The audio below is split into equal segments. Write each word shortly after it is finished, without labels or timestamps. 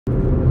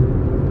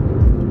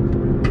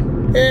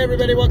Hey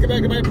everybody, welcome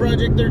back to my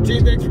Project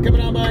 13. Thanks for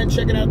coming on by and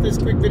checking out this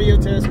quick video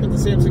test with the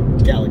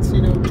Samsung Galaxy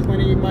Note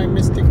 20 My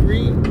Mystic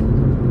Green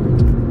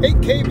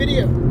 8K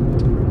video.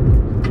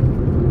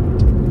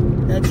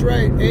 That's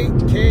right,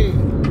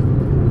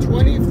 8K,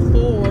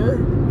 24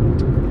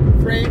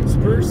 frames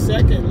per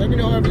second. Let me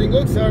know how everything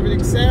looks, how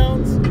everything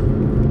sounds.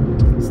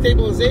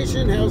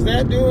 Stabilization, how's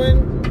that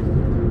doing?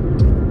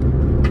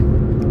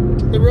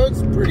 The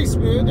road's pretty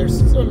smooth. There's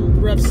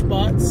some rough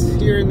spots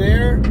here and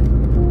there.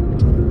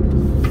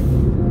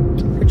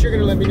 But you're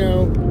going to let me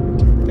know,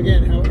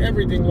 again, how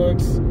everything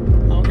looks,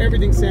 how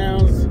everything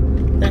sounds,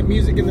 that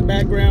music in the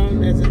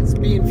background as it's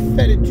being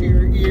fed into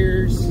your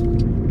ears.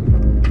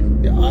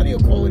 The audio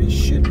quality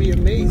should be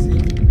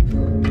amazing.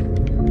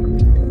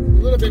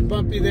 A little bit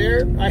bumpy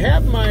there. I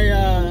have my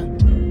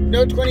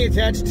Note 20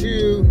 attached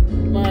to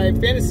my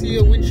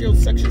Fantasio windshield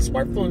suction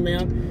smartphone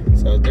mount,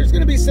 so there's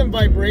going to be some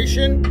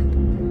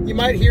vibration. You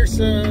might hear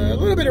a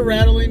little bit of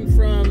rattling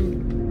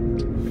from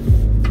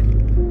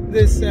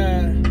this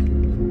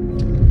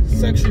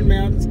suction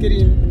mount. It's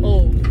getting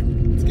old.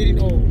 It's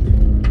getting old.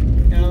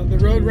 Now the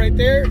road right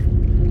there,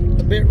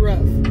 a bit rough.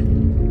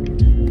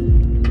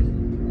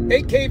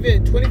 8K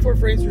vid, 24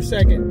 frames per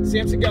second.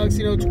 Samsung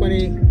Galaxy Note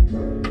 20.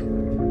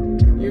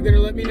 You're gonna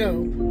let me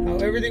know how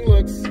everything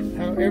looks,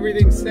 how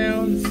everything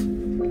sounds.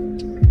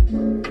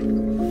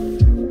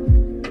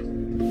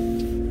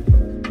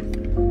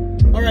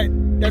 All right.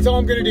 That's all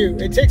I'm going to do.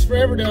 It takes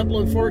forever to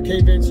upload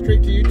 4K vids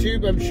straight to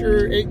YouTube. I'm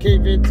sure 8K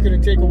vids is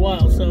going to take a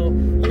while. So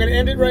I'm going to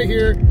end it right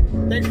here.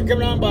 Thanks for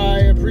coming on by. I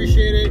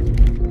appreciate it.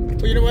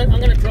 Well, you know what?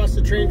 I'm going to cross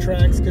the train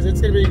tracks because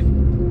it's going to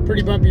be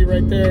pretty bumpy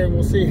right there. And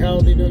we'll see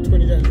how the Note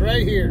 20 does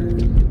right here.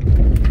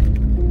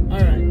 All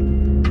right.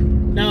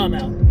 Now I'm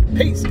out.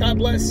 Peace. God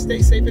bless.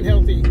 Stay safe and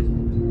healthy.